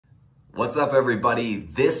What's up, everybody?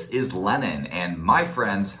 This is Lennon, and my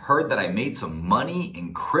friends heard that I made some money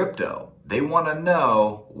in crypto. They want to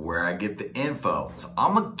know where I get the info, so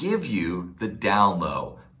I'm gonna give you the down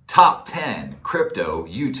low. Top 10 crypto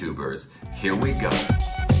YouTubers. Here we go.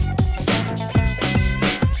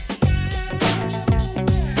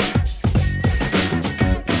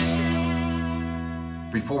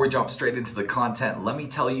 Before we jump straight into the content, let me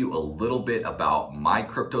tell you a little bit about my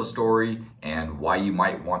crypto story and why you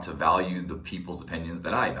might want to value the people's opinions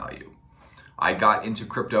that I value. I got into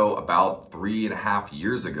crypto about 3.5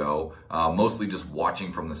 years ago, mostly just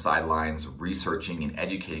watching from the sidelines, researching and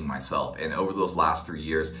educating myself. And over those last 3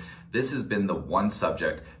 years, this has been the one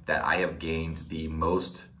subject that I have gained the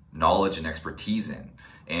most knowledge and expertise in.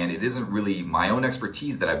 And it isn't really my own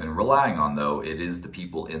expertise that I've been relying on, though. It is the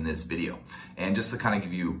people in this video. And just to kind of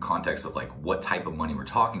give you context of like what type of money we're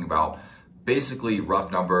talking about, basically rough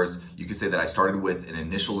numbers, you could say that I started with an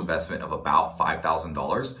initial investment of about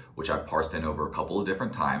 $5,000, which I've parsed in over a couple of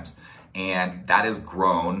different times. And that has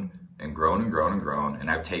grown and grown and grown and grown. And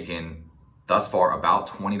I've taken thus far about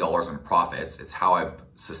 $20 in profits. It's how I've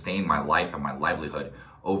sustained my life and my livelihood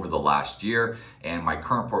over the last year, and my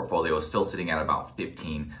current portfolio is still sitting at about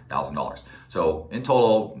 $15,000. So in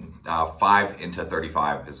total, 5 into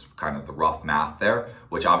 35 is kind of the rough math there,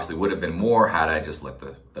 which obviously would have been more had I just let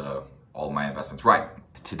all my investments right.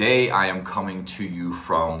 Today, I am coming to you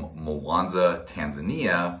from Mwanza,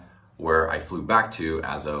 Tanzania, where I flew back to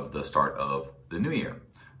as of the start of the new year.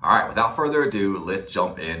 All right, without further ado, let's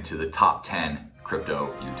jump into the top 10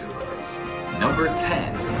 crypto YouTubers. Number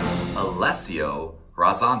 10, Alessio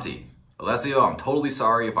Razzanti. Alessio, I'm totally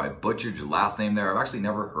sorry if I butchered your last name there. I've actually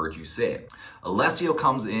never heard you say it. Alessio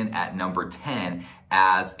comes in at number 10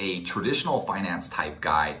 as a traditional finance type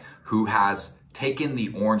guy who has taken the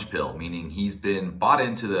orange pill, meaning he's been bought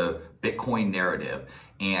into the Bitcoin narrative,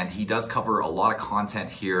 and he does cover a lot of content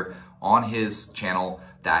here on his channel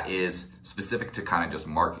that is specific to kind of just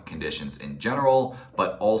market conditions in general,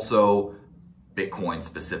 but also Bitcoin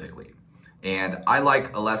specifically. And I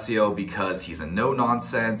like Alessio because he's a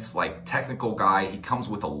no-nonsense, like technical guy. He comes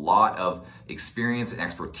with a lot of experience and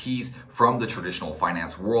expertise from the traditional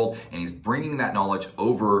finance world, and he's bringing that knowledge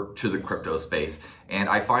over to the crypto space. And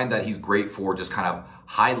I find that he's great for just kind of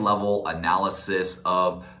high-level analysis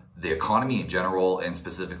of the economy in general, and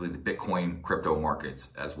specifically the Bitcoin crypto markets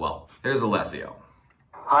as well. Here's Alessio.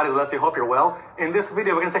 Hi, this is Leslie. Hope you're well. In this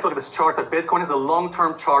video, we're going to take a look at this chart of Bitcoin. This is a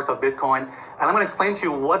long-term chart of Bitcoin, and I'm going to explain to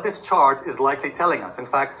you what this chart is likely telling us. In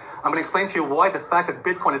fact, I'm going to explain to you why the fact that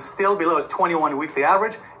Bitcoin is still below its 21 weekly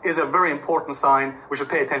average is a very important sign. We should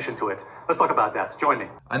pay attention to it. Let's talk about that. Join me.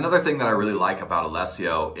 Another thing that I really like about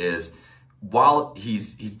Alessio is while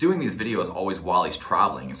he's doing these videos always while he's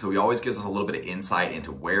traveling, and so he always gives us a little bit of insight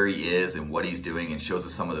into where he is and what he's doing, and shows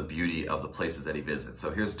us some of the beauty of the places that he visits. So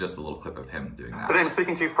here's just a little clip of him doing that. Today I'm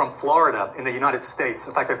speaking to you from Florida in the United States.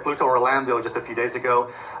 In fact, I flew to Orlando just a few days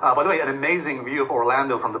ago. By the way, an amazing view of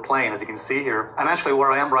Orlando from the plane, as you can see here. And actually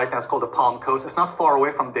where I am right now is called the Palm Coast. It's not far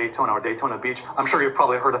away from Daytona or Daytona Beach. I'm sure you've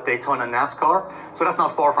probably heard of Daytona NASCAR, so that's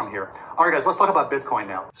not far from here. All right, guys, let's talk about Bitcoin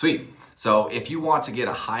now. Sweet. So if you want to get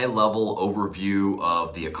a high-level overview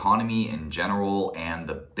of the economy in general and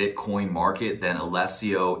the Bitcoin market, then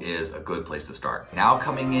Alessio is a good place to start. Now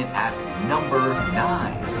coming in at number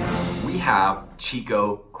 9, we have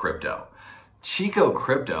Chico Crypto. Chico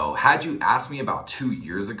Crypto, had you asked me about 2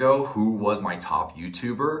 years ago who was my top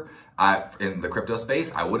YouTuber in the crypto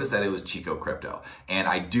space, I would have said it was Chico Crypto. And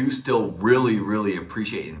I do still really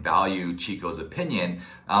appreciate and value Chico's opinion,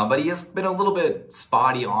 but he has been a little bit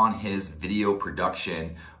spotty on his video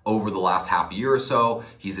production over the last half year or so.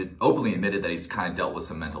 He's openly admitted that he's kind of dealt with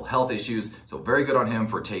some mental health issues, so very good on him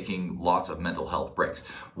for taking lots of mental health breaks.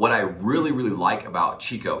 What I really like about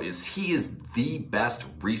Chico is he is the best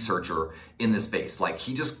researcher in this space. Like,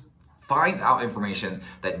 he just finds out information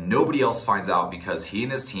that nobody else finds out because he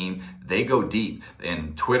and his team, they go deep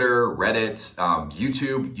in Twitter, Reddit,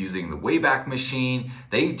 YouTube, using the Wayback Machine.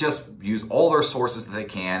 They just use all their sources that they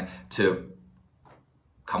can to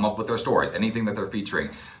come up with their stories, anything that they're featuring.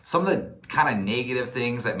 Some of the kind of negative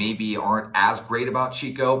things that maybe aren't as great about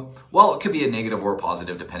Chico, well, it could be a negative or a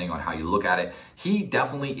positive depending on how you look at it. He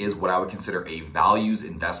definitely is what I would consider a values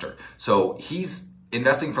investor. So he's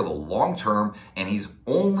investing for the long term, and he's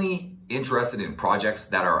only interested in projects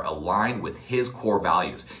that are aligned with his core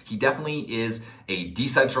values. He definitely is a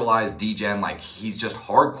decentralized degen. Like, he's just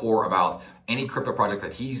hardcore about any crypto project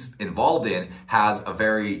that he's involved in has a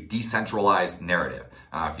very decentralized narrative.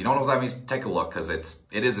 If you don't know what that means, take a look, because it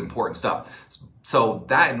is important stuff. So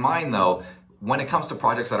that in mind though, when it comes to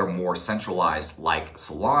projects that are more centralized like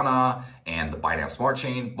Solana and the Binance Smart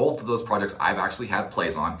Chain. Both of those projects I've actually had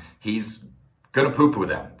plays on. He's gonna poo-poo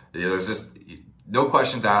them. There's just no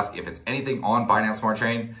questions asked. If it's anything on Binance Smart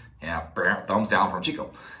Chain, yeah, thumbs down from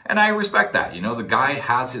Chico. And I respect that. You know, the guy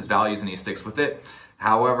has his values and he sticks with it.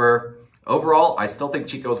 However, overall, I still think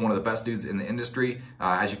Chico is one of the best dudes in the industry.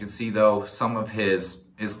 As you can see though, some of his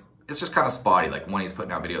it's just kind of spotty, like when he's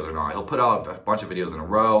putting out videos or not. He'll put out a bunch of videos in a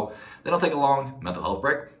row, then he'll take a long mental health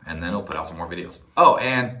break, and then he'll put out some more videos. Oh,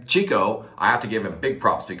 and Chico, I have to give him big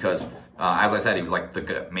props because, as I said, he was like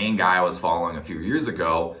the main guy I was following a few years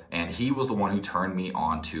ago, and he was the one who turned me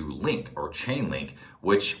on to Link, or Chainlink,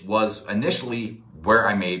 which was initially where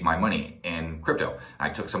I made my money in crypto.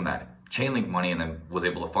 I took some of that Chainlink money and then was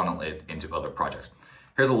able to funnel it into other projects.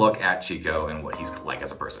 Here's a look at Chico and what he's like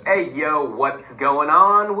as a person. Hey yo, what's going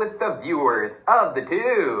on with the viewers of the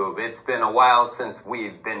tube? It's been a while since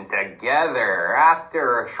we've been together.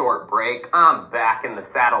 After a short break, I'm back in the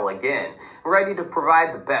saddle again, ready to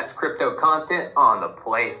provide the best crypto content on the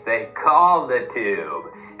place they call the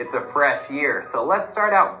tube. It's a fresh year, so let's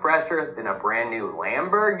start out fresher than a brand new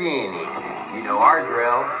Lamborghini. You know our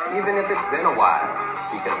drill, even if it's been a while,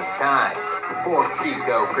 because it's time for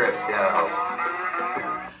Chico Crypto.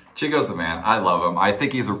 Chico's the man. I love him. I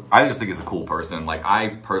just think he's a cool person. Like,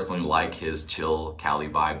 I personally like his chill Cali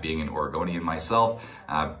vibe, being an Oregonian myself.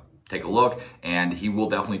 Take a look, and he will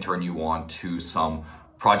definitely turn you on to some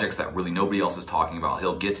projects that really nobody else is talking about.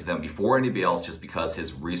 He'll get to them before anybody else just because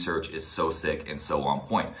his research is so sick and so on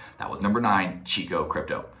point. That was number 9, Chico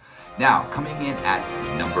Crypto. Now, coming in at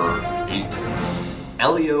number 8,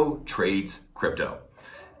 Elio Trades Crypto.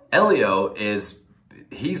 Elio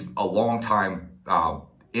he's a long time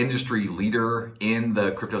industry leader in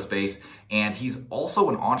the crypto space, and he's also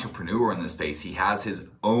an entrepreneur in this space. He has his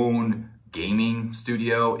own gaming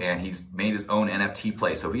studio and he's made his own NFT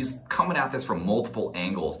play. So he's coming at this from multiple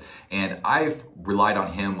angles, and I've relied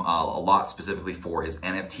on him a lot specifically for his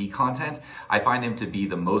NFT content. I find him to be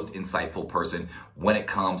the most insightful person when it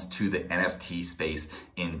comes to the NFT space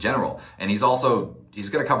in general. And he's going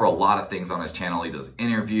to cover a lot of things on his channel. He does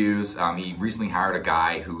interviews. He recently hired a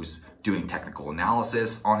guy who's doing technical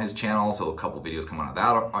analysis on his channel. So a couple videos come out of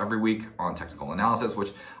that every week on technical analysis,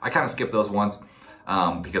 which I kind of skip those ones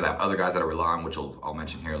because I have other guys that I rely on, which I'll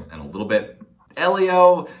mention here in a little bit.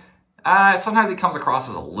 Elio, sometimes he comes across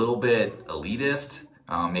as a little bit elitist,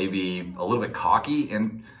 maybe a little bit cocky,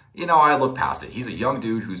 and you know, I look past it. He's a young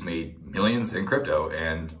dude who's made millions in crypto,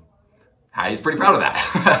 and he's pretty proud of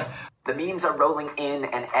that. The memes are rolling in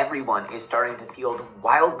and everyone is starting to feel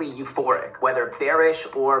wildly euphoric. Whether bearish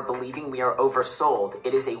or believing we are oversold,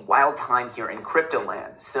 it is a wild time here in crypto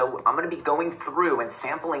land. So I'm going to be going through and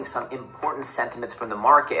sampling some important sentiments from the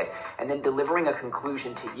market and then delivering a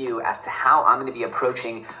conclusion to you as to how I'm going to be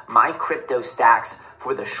approaching my crypto stacks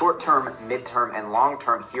for the short term, midterm, and long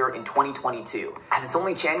term here in 2022. As it's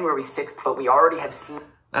only January 6th, but we already have seen...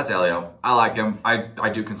 That's Elio. I like him. I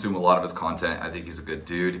do consume a lot of his content. I think he's a good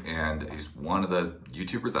dude, and he's one of the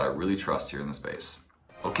YouTubers that I really trust here in the space.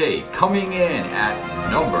 Okay, coming in at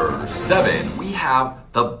number 7, we have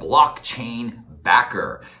the blockchain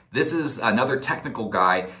backer. This is another technical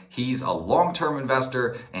guy. He's a long-term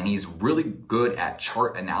investor, and he's really good at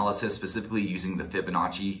chart analysis, specifically using the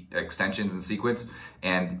Fibonacci extensions and sequence.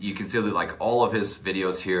 And you can see that like all of his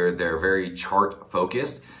videos here, they're very chart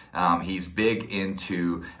focused. He's big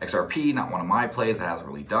into XRP, not one of my plays that hasn't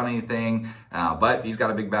really done anything, but he's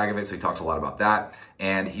got a big bag of it, so he talks a lot about that.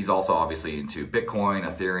 And he's also obviously into Bitcoin,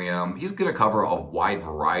 Ethereum. He's going to cover a wide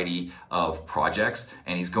variety of projects,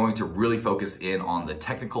 and he's going to really focus in on the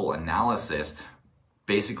technical analysis,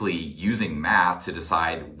 basically using math to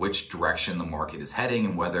decide which direction the market is heading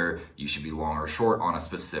and whether you should be long or short on a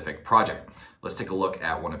specific project. Let's take a look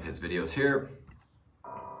at one of his videos here.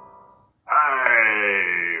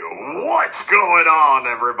 What's going on,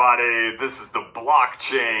 everybody? This is the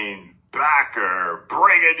blockchain backer,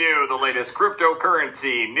 bringing you the latest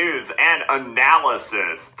cryptocurrency news and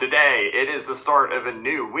analysis. Today, it is the start of a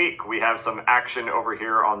new week. We have some action over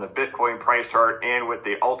here on the Bitcoin price chart and with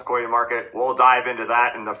the altcoin market. We'll dive into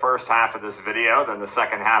that in the first half of this video. Then the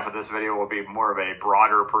second half of this video will be more of a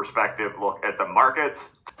broader perspective look at the markets.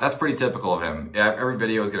 That's pretty typical of him. Every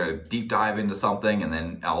video is going to deep dive into something and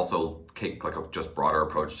then also take like a just broader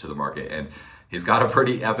approach to the market. And he's got a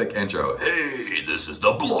pretty epic intro. Hey, this is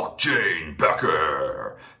the blockchain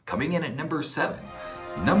backer. Coming in at number 7.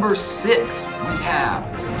 Number 6, we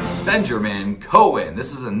have Benjamin Cohen.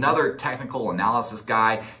 This is another technical analysis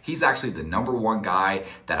guy. He's actually the number 1 guy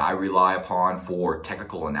that I rely upon for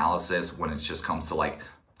technical analysis when it just comes to like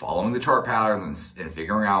following the chart patterns and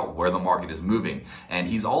figuring out where the market is moving. And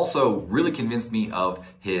he's also really convinced me of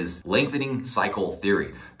his lengthening cycle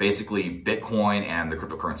theory. Basically, Bitcoin and the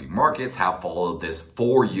cryptocurrency markets have followed this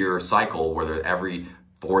 4-year cycle where every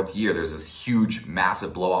 4th year there's this huge,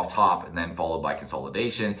 massive blow off top and then followed by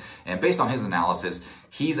consolidation. And based on his analysis,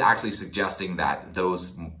 he's actually suggesting that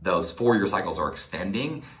those 4-year cycles are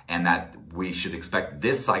extending and that we should expect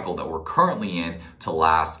this cycle that we're currently in to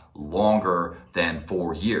last longer than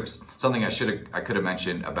 4 years. Something I could have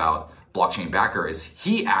mentioned about Blockchain Backer is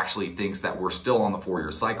he actually thinks that we're still on the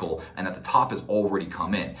 4-year cycle and that the top has already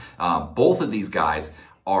come in. Both of these guys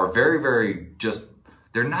are very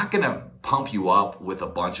they're not gonna pump you up with a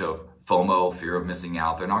bunch of FOMO, fear of missing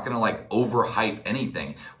out. They're not gonna like overhype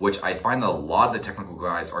anything, which I find that a lot of the technical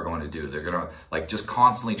guys are going to do. They're gonna like just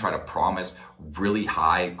constantly try to promise really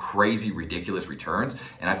high, crazy, ridiculous returns.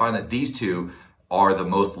 And I find that these two are the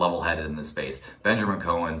most level-headed in this space. Benjamin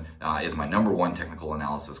Cohen is my #1 technical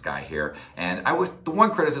analysis guy here. And the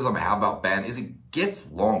one criticism I have about Ben is he gets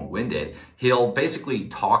long-winded. He'll basically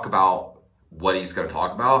talk about what he's going to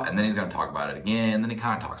talk about, and then he's going to talk about it again, and then he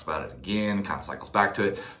kind of talks about it again, kind of cycles back to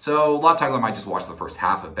it. So a lot of times I might just watch the first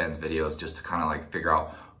half of Ben's videos just to kind of like figure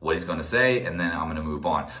out what he's going to say, and then I'm going to move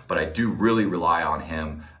on. But I do really rely on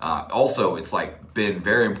him. Also, it's like been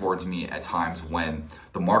very important to me at times when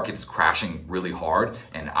the market is crashing really hard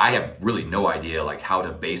and I have really no idea like how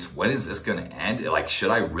to base when is this going to end. Like,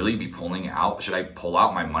 should I really be pulling out? Should I pull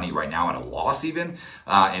out my money right now at a loss even?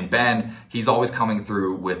 And Ben, he's always coming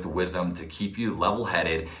through with the wisdom to keep you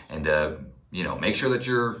level-headed and make sure that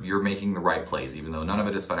you're making the right plays, even though none of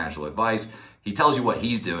it is financial advice. He tells you what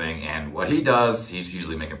he's doing, and what he does, he's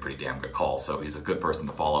usually making pretty damn good calls, so he's a good person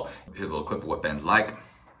to follow. Here's a little clip of what Ben's like.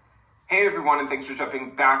 Hey everyone, and thanks for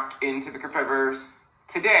jumping back into the cryptoverse.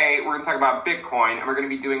 Today, we're going to talk about Bitcoin, and we're going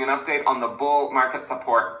to be doing an update on the bull market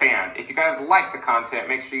support band. If you guys like the content,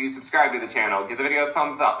 make sure you subscribe to the channel, give the video a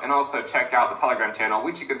thumbs up, and also check out the Telegram channel,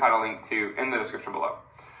 which you can find a link to in the description below.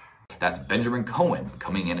 That's Benjamin Cohen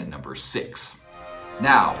coming in at #6.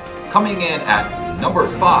 Now, coming in at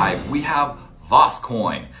 #5, we have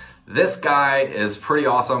Altcoin. This guy is pretty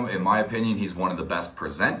awesome. In my opinion, he's one of the best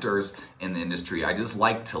presenters in the industry. I just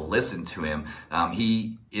like to listen to him.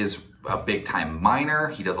 He is a big time miner.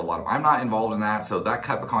 He does a lot of, I'm not involved in that, so that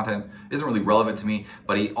type of content isn't really relevant to me,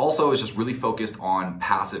 but he also is just really focused on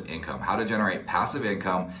passive income, how to generate passive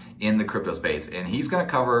income in the crypto space. And he's gonna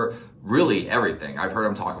cover really everything. I've heard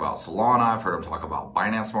him talk about Solana, I've heard him talk about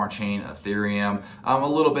Binance Smart Chain, Ethereum, a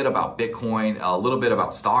little bit about Bitcoin, a little bit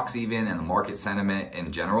about stocks even, and the market sentiment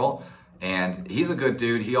in general. And he's a good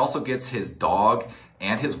dude. He also gets his dog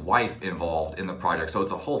and his wife involved in the project. So it's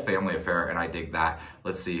a whole family affair, and I dig that.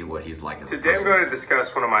 Let's see what he's like as a person. Today I'm going to discuss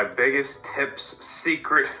one of my biggest tips,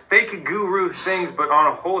 secret, fake guru things, but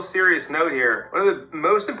on a whole serious note here. One of the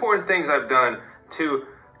most important things I've done to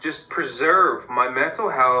just preserve my mental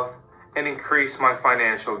health and increase my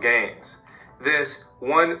financial gains. This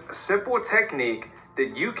one simple technique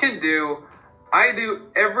that you can do, I do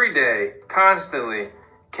every day, constantly,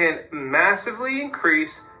 can massively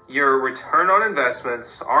increase your return on investments,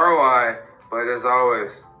 ROI, but as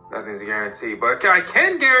always, nothing's guaranteed. But I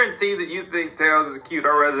can guarantee that you think Tails is cute,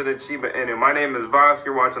 our resident Shiba Inu. My name is Voss,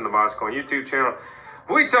 you're watching the Vosscoin YouTube channel.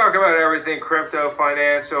 We talk about everything crypto,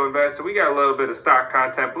 financial, investing. We got a little bit of stock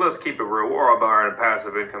content, but let's keep it real. We're all about earning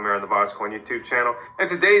passive income here on the Vosscoin YouTube channel. And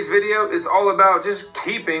today's video is all about just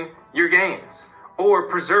keeping your gains, or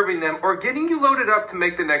preserving them, or getting you loaded up to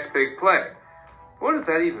make the next big play. What does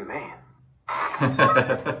that even mean?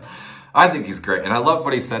 I think he's great. And I love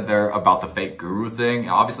what he said there about the fake guru thing.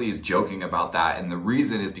 Obviously, he's joking about that. And the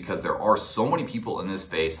reason is because there are so many people in this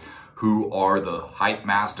space who are the hype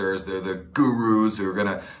masters. They're the gurus who are going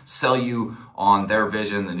to sell you on their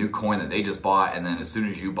vision, the new coin that they just bought. And then as soon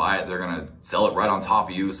as you buy it, they're going to sell it right on top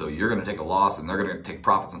of you. So you're going to take a loss and they're going to take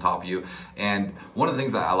profits on top of you. And one of the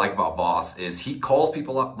things that I like about Voss is he calls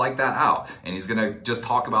people like that out. And he's going to just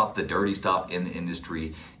talk about the dirty stuff in the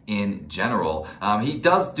industry in general. He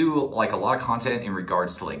does do like a lot of content in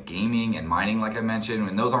regards to like gaming and mining, like I mentioned,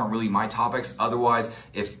 and those aren't really my topics. Otherwise,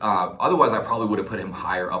 otherwise I probably would have put him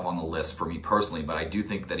higher up on the list for me personally, but I do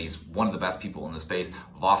think that he's one of the best people in the space.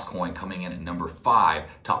 Altcoin coming in at #5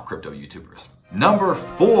 top crypto YouTubers.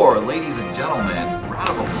 #4, ladies and gentlemen, round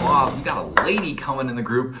of applause. We got a lady coming in the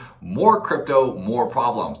group. More crypto, more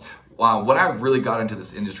problems. when I really got into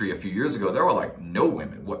this industry a few years ago, there were like no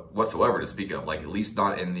women whatsoever to speak of, like at least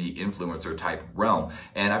not in the influencer type realm.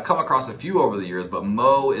 And I've come across a few over the years, but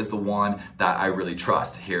Mo is the one that I really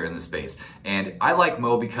trust here in the space. And I like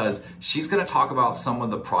Mo because she's gonna talk about some of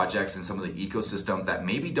the projects and some of the ecosystems that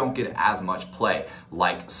maybe don't get as much play,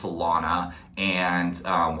 like Solana and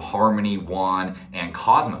Harmony One and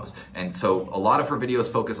Cosmos. And so a lot of her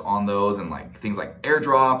videos focus on those and like things like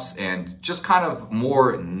airdrops and just kind of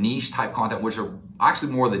more niche type content, which are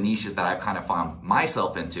actually more the niches that I've kind of found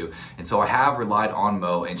myself into. And so I have relied on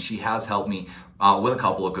Mo, and she has helped me with a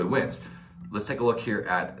couple of good wins. Let's take a look here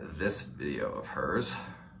at this video of hers.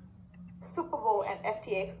 Super Bowl and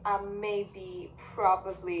FTX are maybe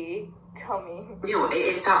probably coming. You know,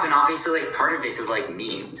 it's tough, and obviously like part of this is like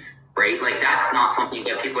memes, right? Like that's not something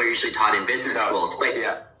that people are usually taught in business schools. But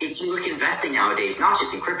if you look investing nowadays, not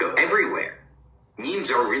just in crypto, everywhere, memes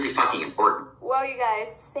are really fucking important. Well, you guys,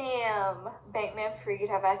 Sam Bankman-Fried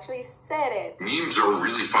have actually said it. Memes are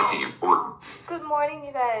really fucking important. Good morning,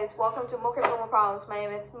 you guys. Welcome to Mo Crypto Mo Problems. My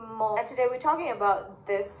name is Mo, and today we're talking about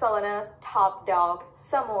this Solana's top dog,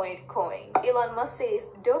 Samoid coin. Elon Musk says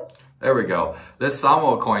dope. There we go. This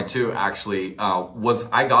Samo coin too actually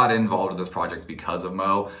I got involved in this project because of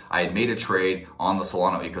Mo. I had made a trade on the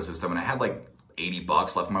Solana ecosystem and I had like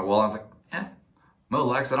 $80 left in my wallet. I was like, Mo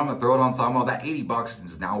Lex said I'm gonna throw it on Samo. That $80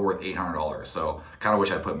 is now worth $800. So kind of wish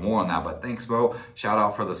I put more on that, but thanks Mo. Shout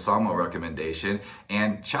out for the Samo recommendation,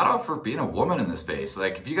 and shout out for being a woman in this space.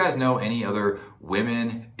 Like if you guys know any other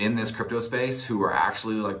women in this crypto space who are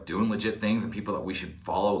actually like doing legit things and people that we should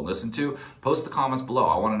follow and listen to, post the comments below.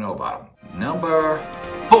 I want to know about them. Number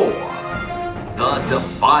 4, the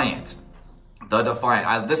Defiant. The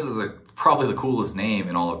Defiant. This is probably the coolest name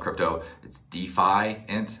in all of crypto. It's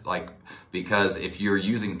Defiant, because if you're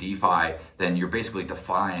using DeFi, then you're basically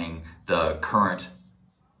defying the current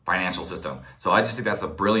financial system. So I just think that's a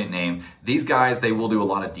brilliant name. These guys, they will do a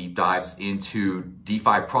lot of deep dives into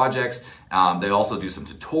DeFi projects. They also do some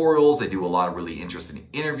tutorials. They do a lot of really interesting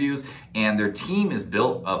interviews, and their team is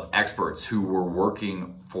built of experts who were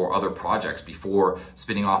working for other projects before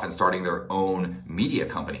spinning off and starting their own media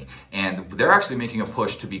company. And they're actually making a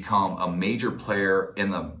push to become a major player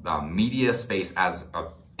in the media space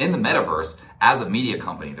in the metaverse as a media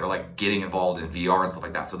company. They're like getting involved in VR and stuff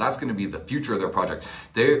like that. So that's gonna be the future of their project.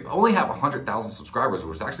 They only have 100,000 subscribers,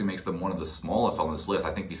 which actually makes them one of the smallest on this list,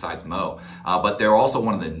 I think, besides Mo. But they're also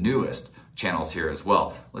one of the newest channels here as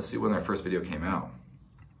well. Let's see when their first video came out.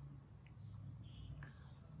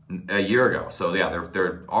 A year ago. So yeah,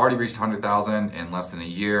 they're already reached 100,000 in less than a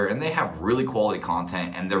year, and they have really quality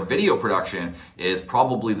content, and their video production is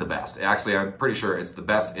probably the best. Actually, I'm pretty sure it's the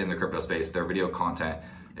best in the crypto space. Their video content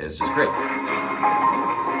is just great.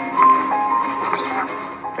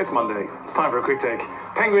 It's Monday. It's time for a quick take.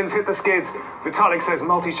 Penguins hit the skids. Vitalik says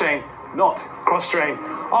multi-chain, not cross-chain.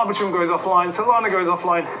 Arbitrum goes offline. Solana goes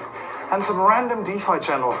offline. And some random DeFi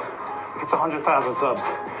channel gets 100,000 subs.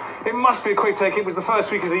 It must be a quick take. It was the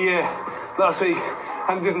first week of the year last week,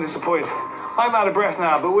 and it doesn't disappoint. I'm out of breath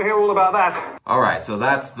now, but we'll hear all about that. All right, so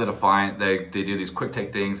that's the Defiant. They do these quick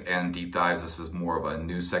take things and deep dives. This is more of a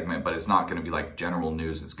news segment, but it's not going to be like general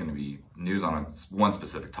news. It's going to be news on one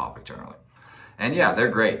specific topic generally. And yeah, they're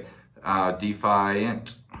great.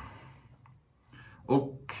 Defiant.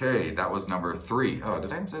 Okay, that was number 3. Oh,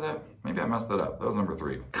 did I say that? Maybe I messed that up. That was number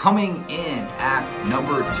 3. Coming in at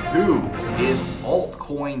number 2 is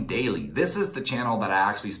Altcoin Daily. This is the channel that I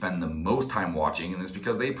actually spend the most time watching, and it's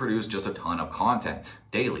because they produce just a ton of content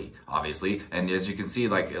daily, obviously. And as you can see,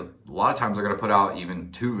 like a lot of times they're gonna put out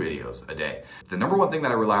even 2 videos a day. The number one thing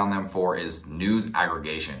that I rely on them for is news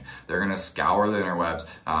aggregation. They're gonna scour the interwebs,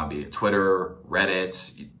 be it Twitter,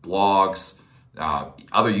 Reddit, blogs,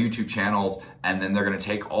 other YouTube channels, and then they're gonna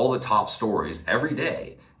take all the top stories every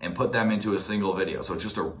day and put them into a single video. So it's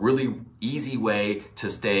just a really easy way to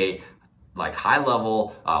stay like high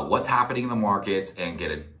level, what's happening in the markets, and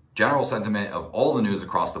get a general sentiment of all the news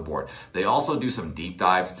across the board. They also do some deep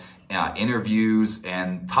dives, interviews,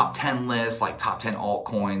 and top 10 lists, like top 10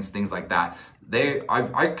 altcoins, things like that.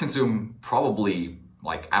 I consume probably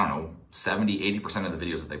like, I don't know, 70-80% of the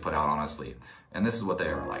videos that they put out, honestly. And this is what they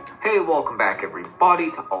are like. Hey, welcome back everybody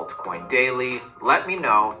to Altcoin Daily. Let me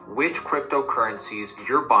know which cryptocurrencies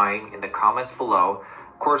you're buying in the comments below.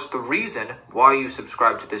 Of course, the reason why you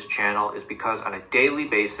subscribe to this channel is because on a daily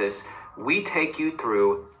basis, we take you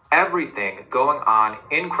through everything going on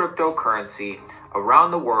in cryptocurrency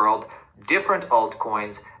around the world, different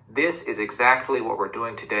altcoins. This is exactly what we're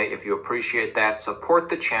doing today. If you appreciate that, support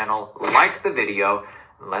the channel, like the video.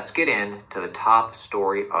 let's get into the top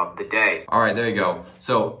story of the day. All right, there you go.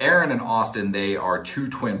 So Aaron and Austin, they are two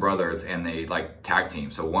twin brothers and they like tag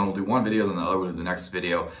team. So one will do one video, then the other will do the next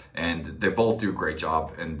video, and they both do a great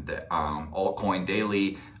job. And the Altcoin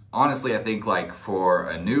Daily, honestly, I think like for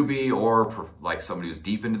a newbie or for like somebody who's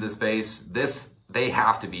deep into the space, they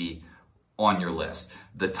have to be on your list.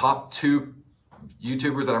 The top two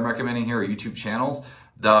YouTubers that I'm recommending here are YouTube channels.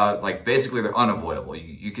 Basically they're unavoidable.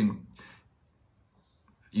 You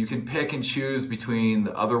can pick and choose between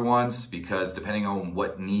the other ones because depending on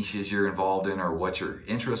what niches you're involved in or what your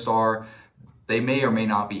interests are, they may or may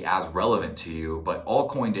not be as relevant to you, but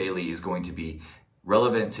Altcoin Daily is going to be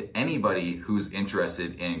relevant to anybody who's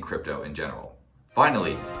interested in crypto in general.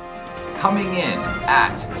 Finally, coming in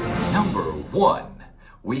at number 1,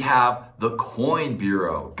 we have the Coin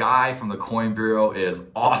Bureau. Guy from the Coin Bureau is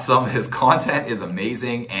awesome. His content is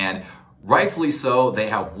amazing, and rightfully so. They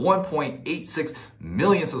have 1.86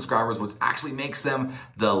 million subscribers, which actually makes them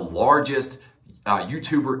the largest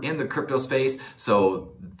YouTuber in the crypto space.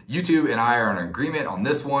 So YouTube and I are in agreement on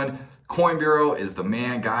this one. Coin Bureau is the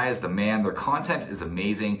man, Guy is the man. Their content is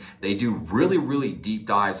amazing. They do really, really deep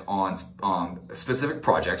dives on specific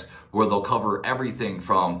projects where they'll cover everything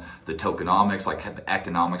from the tokenomics, like the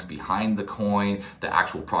economics behind the coin, the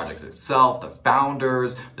actual project itself, the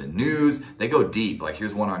founders, the news. They go deep. Like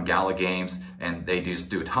here's one on Gala Games, and they just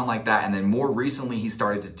do a ton like that. And then more recently, he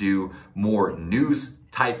started to do more news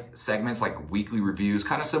type segments like weekly reviews,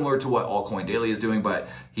 kind of similar to what Altcoin Daily is doing, but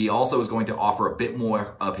he also is going to offer a bit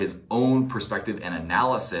more of his own perspective and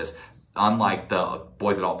analysis, unlike the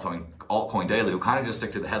boys at Altcoin Daily who kind of just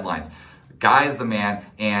stick to the headlines. Guy is the man,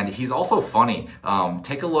 and he's also funny.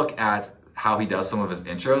 Take a look at how he does some of his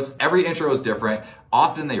intros. Every intro is different.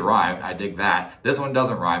 Often they rhyme. I dig that. This one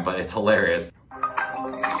doesn't rhyme, but it's hilarious.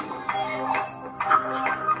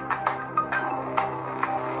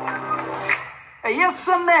 Yes,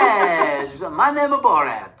 my name is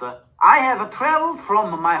Borat. I have traveled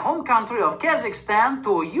from my home country of Kazakhstan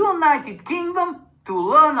to United Kingdom to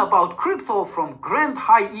learn about crypto from Grand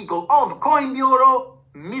High Eagle of Coin Bureau,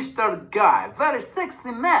 Mr. Guy. Very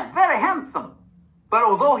sexy man, very handsome. But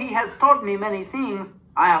although he has taught me many things,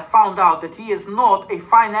 I have found out that he is not a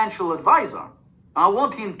financial advisor. I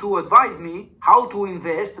want him to advise me how to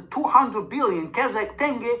invest 200 billion Kazakh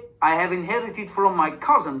tenge I have inherited from my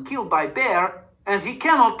cousin killed by bear, and he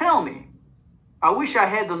cannot tell me. I wish I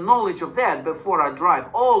had the knowledge of that before I drive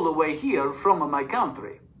all the way here from my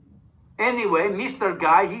country. Anyway, Mr.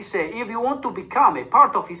 Guy, he said if you want to become a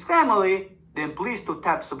part of his family, then please to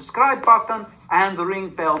tap subscribe button and the ring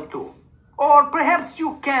bell too. Or perhaps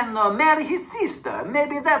you can marry his sister.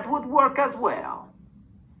 Maybe that would work as well.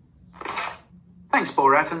 Thanks,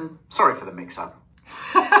 Borat, and sorry for the mix-up.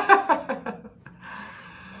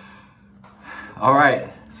 All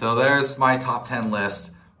right, so there's my top 10 list.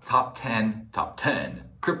 Top 10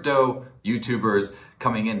 crypto YouTubers.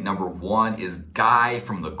 Coming in number 1 is Guy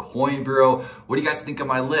from the Coin Bureau. What do you guys think of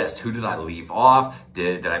my list? Who did I leave off?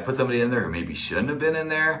 Did I put somebody in there who maybe shouldn't have been in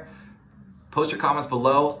there? Post your comments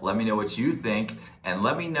below. Let me know what you think, and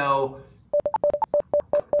let me know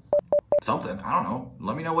something. I don't know.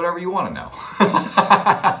 Let me know whatever you want to know.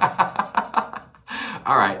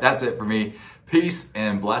 All right, that's it for me. Peace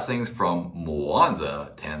and blessings from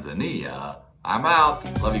Mwanza, Tanzania. I'm out.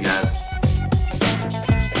 Love you guys.